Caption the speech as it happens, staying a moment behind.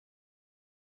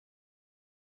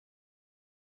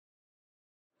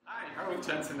Hi, Herald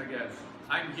Janssen again.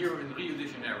 I'm here in Rio de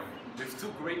Janeiro with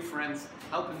two great friends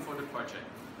helping for the project.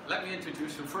 Let me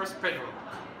introduce you first, Pedro.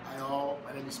 Hi all,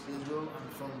 my name is Pedro, I'm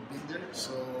from Binder,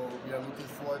 so we are looking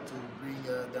forward to bring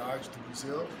the art to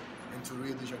Brazil and to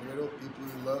Rio de Janeiro. People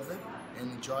will love it and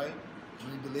enjoy it.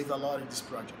 We believe a lot in this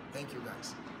project. Thank you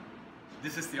guys.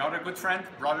 This is the other good friend,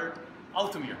 brother,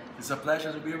 Altamir. It's a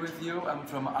pleasure to be with you. I'm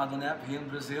from Adonep here in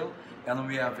Brazil, and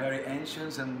we are very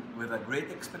anxious and with a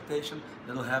great expectation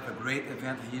that we'll have a great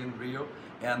event here in Rio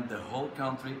and the whole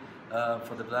country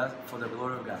for the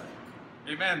glory of God.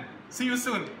 Amen. See you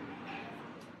soon.